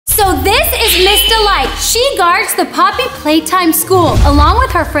this is Miss Delight. She guards the Poppy Playtime School along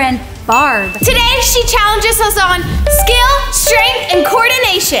with her friend Barb. Today she challenges us on skill, strength, and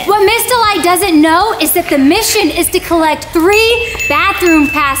coordination. What Miss Delight doesn't know is that the mission is to collect 3 bathroom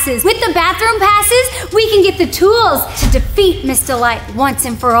passes. With the bathroom passes, we can get the tools to defeat Miss Delight once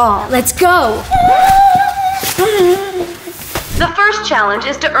and for all. Let's go. The first challenge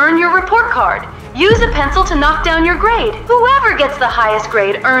is to earn your report card. Use a pencil to knock down your grade. Whoever gets the highest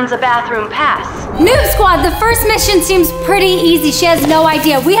grade earns a bathroom pass. Noob Squad, the first mission seems pretty easy. She has no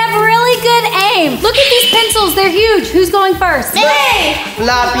idea. We have really good aim. Look at these pencils, they're huge. Who's going first? Me!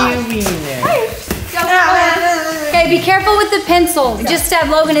 Floppy wiener. Okay, be careful with the pencil. Just stab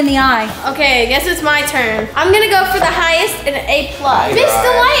Logan in the eye. Okay, I guess it's my turn. I'm gonna go for the highest and an A+. Miss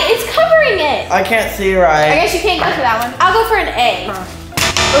Delight, it's covering it. I can't see I right. guess you can't go for that one. I'll go for an A.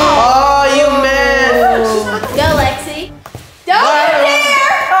 Oh, you missed. Go, Lexi. Don't you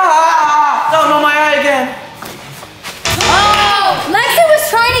dare! No, my eye again. Oh! Lexi was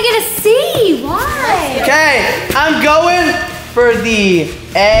trying to get a C. Why? Okay, I'm going for the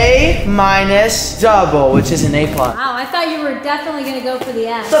A- double, which is an A+. Wow, I thought you were definitely going to go for the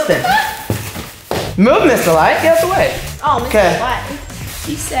F. Something. Move, Miss Delight. Get out the way. Oh, Miss Okay. Delight.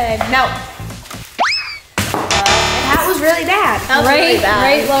 She said no. That was really bad. That was really bad.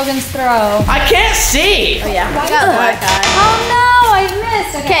 Right Logan's throw. I can't see. Oh yeah, I got black eye. Oh no, I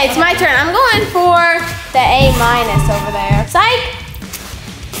missed. Okay, it's my turn. I'm going for the A- over there. Psych!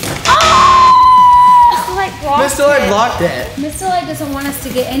 Oh! Miss Delight blocked it. Miss Delight doesn't want us to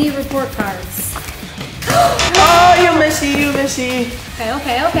get any report cards. Oh, you missy.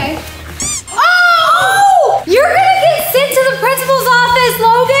 Okay. Oh! You're gonna get sent to the principal's office,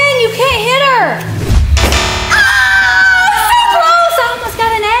 Logan. You can't hit her. I almost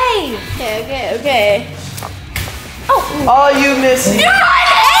got an A. Okay. Oh, you missy. You're an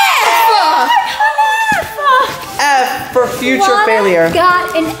F! F for future Lana failure.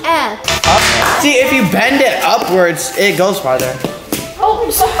 Got an F. Up. See, if you bend it upwards, it goes farther. Oh,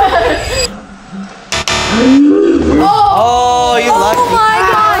 sorry. Oh, you lucky. Oh my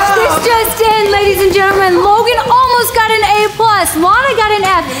gosh, this just in, ladies and gentlemen. Logan almost got an A+. Lana got an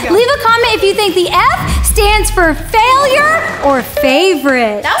F. Leave a comment if you think the F stands for failure or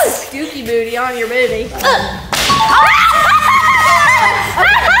favorite. That was Dookie Booty on your booty.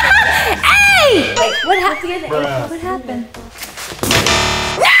 Hey! Wait, what happened? What happened?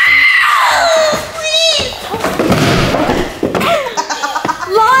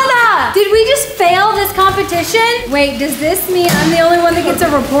 Lana! Did we just fail this competition? Wait, does this mean I'm the only one that gets a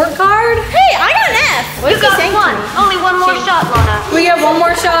report card? Hey, I got an F. What You got one. Only one more shot, Lana. We get one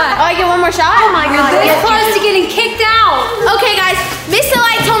more shot. Oh, I get one more shot? Oh my God. This close to getting kicked out. Okay, guys. Miss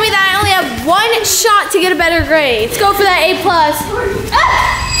Delight told me that I only have one shot to get a better grade. Let's go for that A+.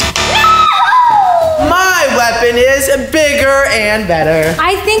 My weapon is bigger and better.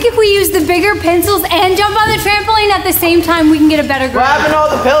 I think if we use the bigger pencils and jump on the trampoline at the same time, we can get a better grade. What happened to all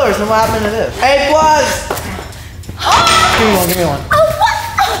the pillars and what happened to this? A+. Give me one. Oh, what?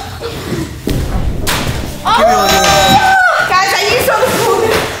 Give me one. Guys, I used all the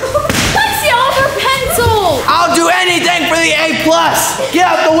Lexi, all of her pencils. I'll do anything for the A+. Get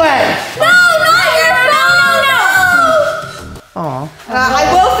out the way. No, not your no. Aw. I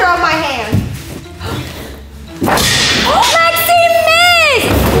will throw my hand. Lexi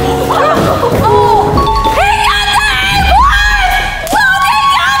missed! Oh! He got the A+! Logan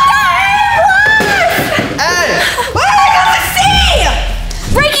got the A+! Hey! I got the C!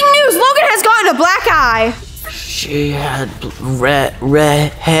 Breaking news, Logan has gotten a black eye. She had red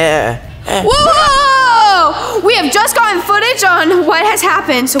hair. Whoa! We have just gotten footage on what has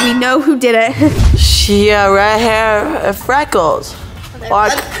happened, so we know who did it. She had red hair, freckles.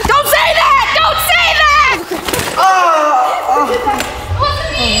 Like, Don't say that! Don't say that!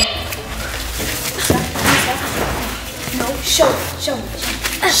 Wasn't me! No, show me. Show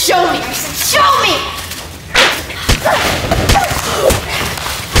me. I said, show me!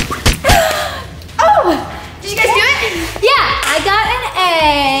 Oh! Did you guys do it? Yeah, I got an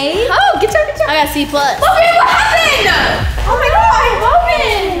A. Oh, good job. I got C+. Logan, what happened? Oh my God,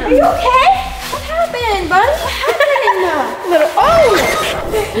 Logan! Are you okay? What happened, buddy? What happened?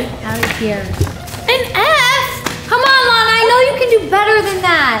 Out of here. An F? Come on, Lana, I know you can do better than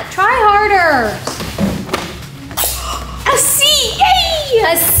that. Try harder. A C, yay!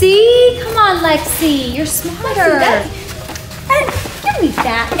 A C? Come on, Lexi, you're smarter. Give me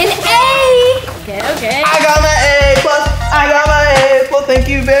that. An A. Okay. I got my A+. Thank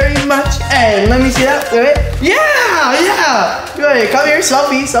you very much. Hey, let me see that. Do it. Yeah. Good. Come here,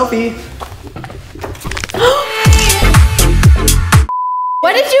 selfie.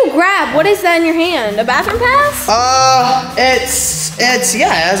 What did you grab? What is that in your hand? A bathroom pass? It's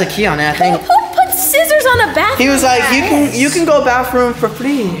yeah, it has a key on it, I think. Who put scissors on a bathroom He was like, pass? you can go bathroom for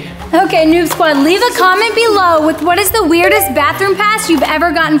free. Okay, Noob Squad, leave a comment below with what is the weirdest bathroom pass you've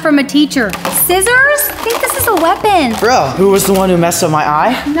ever gotten from a teacher. Scissors? I think this is a weapon. Bro, who was the one who messed up my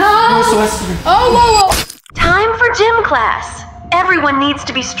eye? No. Oh, whoa, whoa. Time for gym class. Everyone needs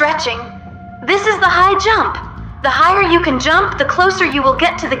to be stretching. This is the high jump. The higher you can jump, the closer you will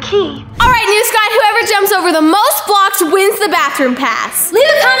get to the key. All right, Noob Squad, whoever jumps over the most blocks wins the bathroom pass. Leave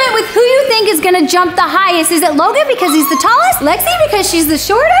a comment with who you think is gonna jump the highest. Is it Logan because he's the tallest? Lexi because she's the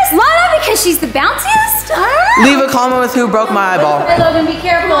shortest? Lana because she's the bounciest? I don't know. Leave a comment with who broke my eyeball. Hey, Logan, be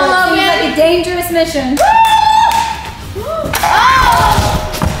careful. It seems like a dangerous mission. Oh!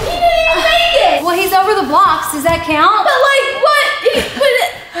 He didn't even make it! Well, he's over the blocks. Does that count? But like, what? He put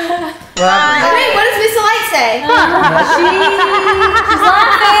it... Wait, what does Miss Light say? She's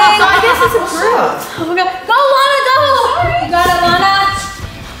laughing. So I guess it's approved. Oh my God. Go, Lana, go. You got it, Lana.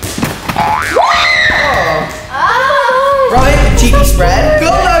 Oh! Bro, hit the cheeky spread. Go,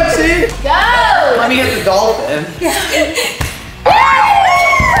 Lexi. Go! Let me get the dolphin. Oh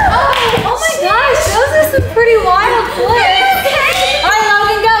my gosh, those are some pretty wild flips. All right,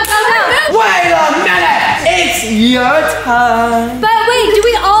 Logan, go. Wait a minute. It's your time. But wait, do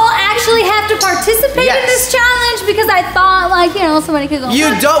we all actually have to participate in this challenge? Because I thought, like, you know, somebody could go.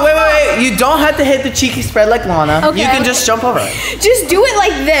 You don't, wait. You don't have to hit the cheeky spread like Lana. Okay. You can just jump over it. Just do it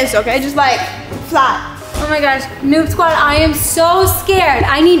like this, okay? Just like flat. Oh my gosh, Noob Squad, I am so scared.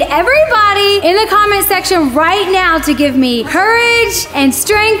 I need everybody in the comment section right now to give me courage and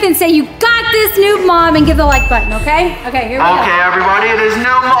strength and say, you got this, Noob Mom, and give the like button, okay? Okay, here we go. Okay, everybody, it is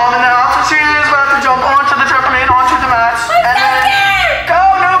NOOB Mom in the house. So she is about to jump onto the trampoline, onto the mats. I'm so scared! Go,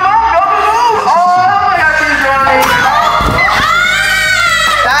 NOOB Mom, go. Oh my gosh, she's running.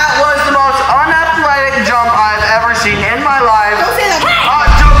 That was the most unathletic jump I've ever seen in my life. Don't say that. Jump.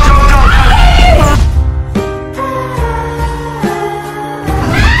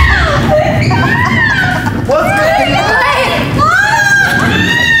 What's going on?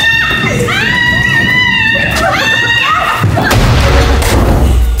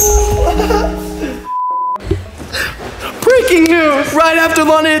 Breaking news! Right after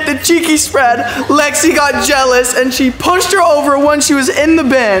Lana hit the cheeky spread, Lexi got jealous and she punched her over when she was in the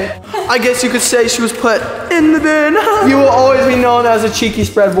bin. I guess you could say she was put in the bin. You will always be known as a cheeky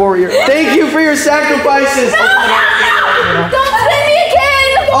spread warrior. Thank you for your sacrifices. Don't spin me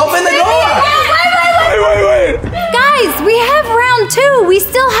again! Open the door! Wait. Guys, we have round 2. We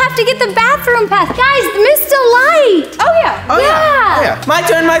still have to get the bathroom pass. Guys, Mr. Light. Oh, yeah. Oh yeah. My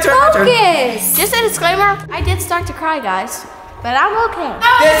turn. Focus. Just a disclaimer, I did start to cry, guys. But I'm okay.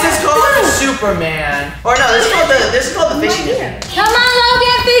 This is called Superman. Or no, this is called the fishy nippies. Come on,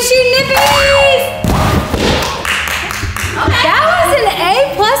 Logan, fishy nippies. That was an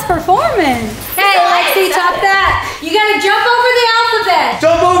A+ performance. Hey, Lexi, top that. You gotta jump over the alphabet.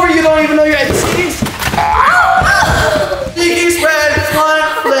 Jump over, you don't even know your ABCs. Cheeky spread, front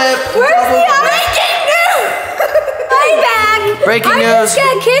flip. Where's the breaking news? I'm back. Breaking I news. just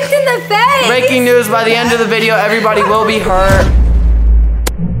got kicked in the face. Breaking news, by the end of the video, everybody will be hurt.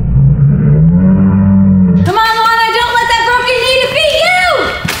 Come on, Lana, don't let that broken knee defeat you.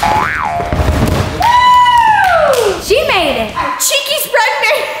 Woo! She made it. Cheeky spread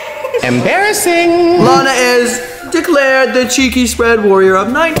me. Embarrassing. Lana is declared the cheeky spread warrior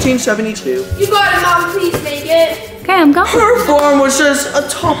of 1972. You got it, Mom. Please make it. Okay, I'm going. Her form was just a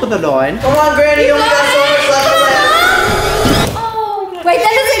top of the line. Come on, Granny, you only got so much left to live. Wait,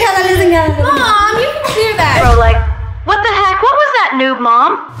 that doesn't count. Mom, you can clear that. Bro, like, what the heck? What was that, Noob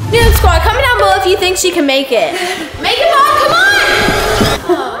Mom? Noob Squad, comment down below if you think she can make it. Make it, Mom. Come on.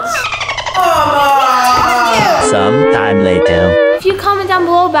 Sometime later. If you comment down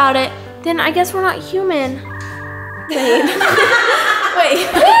below about it, then I guess we're not human. Wait. Wait.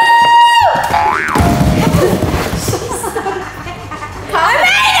 I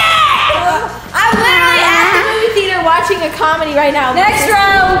made it! I'm literally at the movie theater watching a comedy right now. Next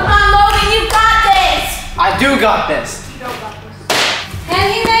round. Come on, Logan, you got this! I do got this.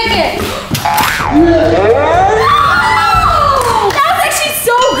 Can he make it? That was actually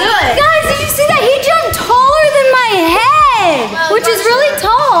so good! Guys, did you see that? He jumped taller than my head, which is really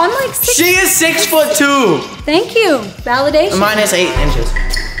tall. I'm like 6. She is 6'2". Thank you. Validation. Minus 8 inches.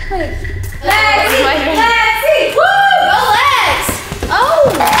 Lexi! Woo! Go legs! Oh!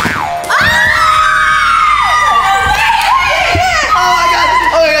 Oh my god,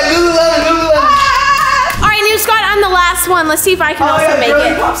 Lululemon. Alright, Noob Squad, I'm the last one. Let's see if I can also make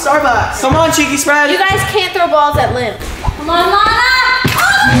it. Pop Starbucks. Come on, cheeky spread. You guys can't throw balls at Limp. Come on, Lana!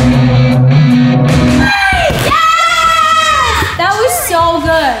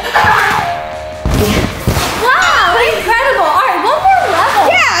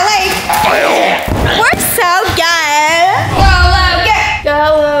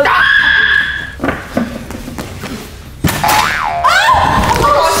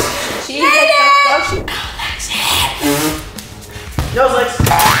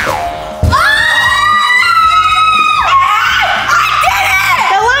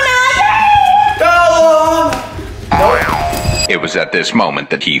 It was at this moment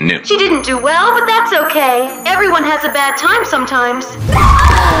that he knew. She didn't do well, but that's okay. Everyone has a bad time sometimes.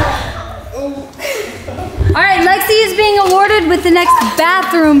 All right, Lexi is being awarded with the next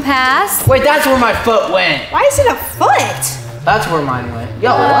bathroom pass. Wait, that's where my foot went. Why is it a foot? That's where mine went.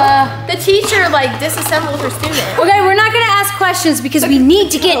 Yo, what? The teacher like disassembled her student. Okay, we're not gonna ask questions because we need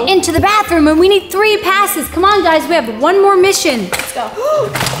to get into the bathroom and we need 3 passes. Come on, guys, we have one more mission. Let's go.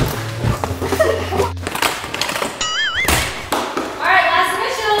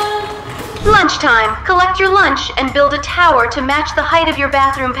 Lunchtime. Collect your lunch and build a tower to match the height of your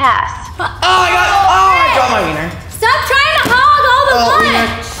bathroom pass. Oh, I dropped my wiener. Stop trying to hog all the lunch. Wiener.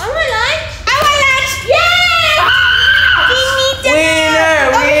 I want lunch. I want lunch. Yay!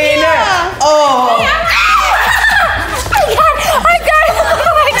 Wiener. Oh. I got it.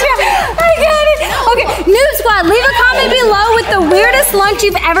 Okay, Noob Squad, leave a comment below with the weirdest lunch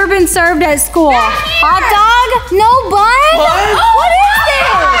you've ever been served at school. Hot dog? No bun? What is this?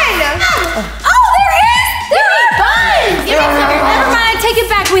 Oh, there is buns. Never mind, I take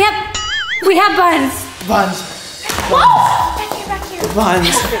it back. We have buns. Buns. Back here.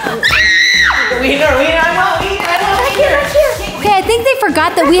 Buns. Wiener. I want wiener. Okay, I think they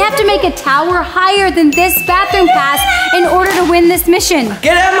forgot that we have to make a tower higher than this bathroom pass in order to win this mission.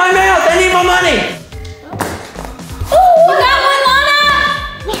 Get out of my mouth. I need my money. You got one, Lana?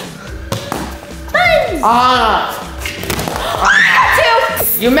 Buns.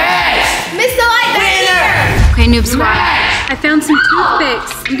 You missed. Miss the light back here. Okay, Noob Squad. I found some toothpicks.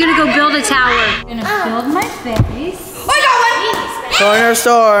 I'm gonna go build a tower. I'm gonna build my face. I got one. Corner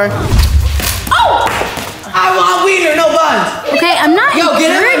store. I want wiener, no buns. Okay, I'm not Yo, get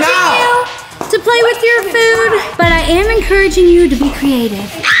in encouraging my you to play with your food, but I am encouraging you to be creative.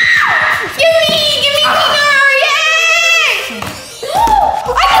 Give me wiener. Yay!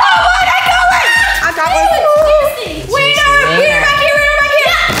 I got one. Wiener back here.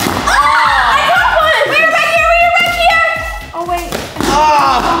 I got one. Wiener back here. Oh wait.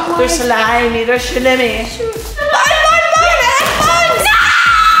 Oh, they're slimy, they're shimmy. Bun.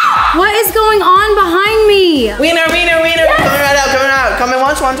 What is going on behind me? Wiener. Coming out. Coming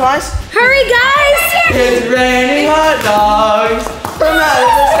once, twice. Hurry, guys! It's raining hot dogs from out of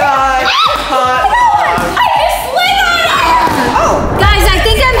the sky. Hot dogs. I just slid on it. Guys, I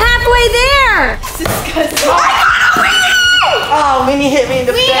think I'm halfway there. Oh, Winnie hit me in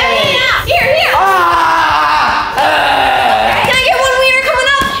the face. Here. Can I get one wiener coming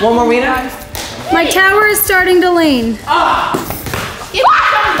up? One more wiener? My tower is starting to lean. Give me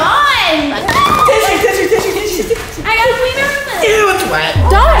some buns. Tissue. I got a wiener. Ew, it's wet.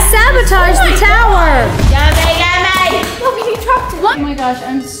 Don't sabotage the tower. Yummy. Look, you dropped it. Oh my gosh,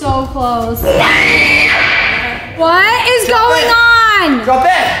 I'm so close. What is going on? Drop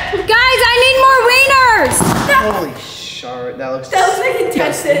it. Guys, I need more wieners. Holy shit, that looks like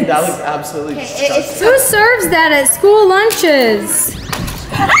intestines. That looks absolutely disgusting. Who serves that at school lunches?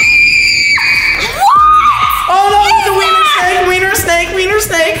 Oh no, it's a wiener snake.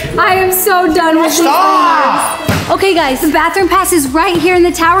 I am so done with these wieners. Okay guys, the bathroom pass is right here and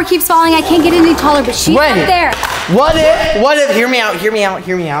the tower keeps falling. I can't get any taller, but she's up there. What if, hear me out.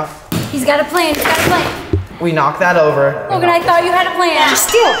 He's got a plan, We knock that over. Logan, I thought you had a plan. Just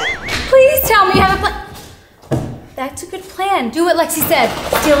steal it. Please tell me you have a plan. That's a good plan. Do what Lexi said.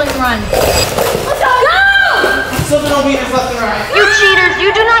 Steal and run. Let's go! Still no wieners left and right. You cheaters,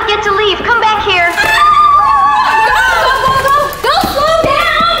 you do not get to leave. Come back here. Go! Slow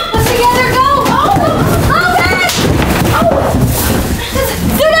down! Let's together go! Okay!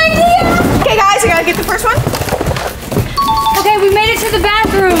 Good idea! Okay, guys, I gotta get the first one. Okay, we made it to the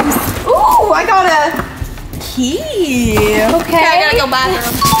bathrooms. Ooh, I got a key. Okay. I gotta go bathroom.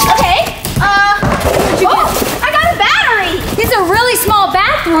 Okay. I got a battery. These are really small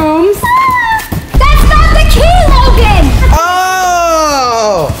bathrooms. That's not the key, Logan!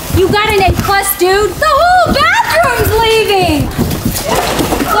 Oh! You got an A+, dude. The whole bathroom's leaving.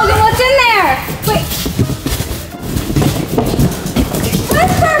 Logan, what's in there? Wait.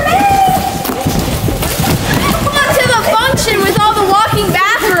 What's for me? Welcome to the function with all the walking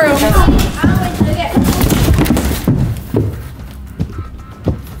bathrooms.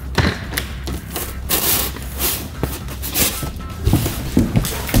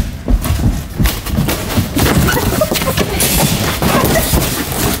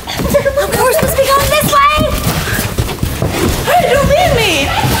 We're supposed to be going this way. Hey, don't leave me.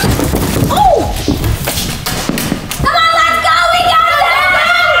 Oh! Come on, let's go. We got it.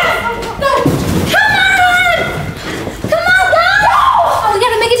 Go. Come on. Come on, go. Oh, we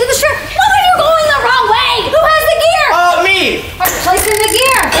gotta make it to the shore. Logan, you're going the wrong way. Who has the gear? Me! Place in the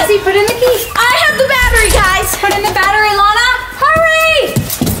gear. See, put in the key. I have the battery, guys. Put in the battery, Lana.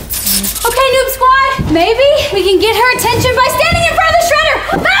 Okay, Noob Squad, maybe we can get her attention by standing in front of the shredder.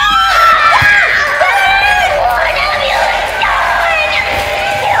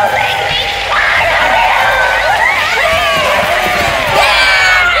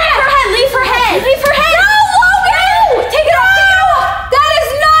 Leave her head. No, Logan! Take it off. That is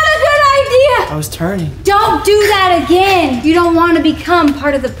not a good idea. I was turning. Don't do that again. You don't want to become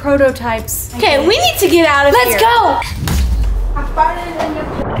part of the prototypes. Okay, we need to get out of here. Let's go.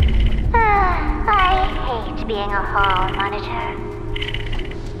 I hate being a hall monitor.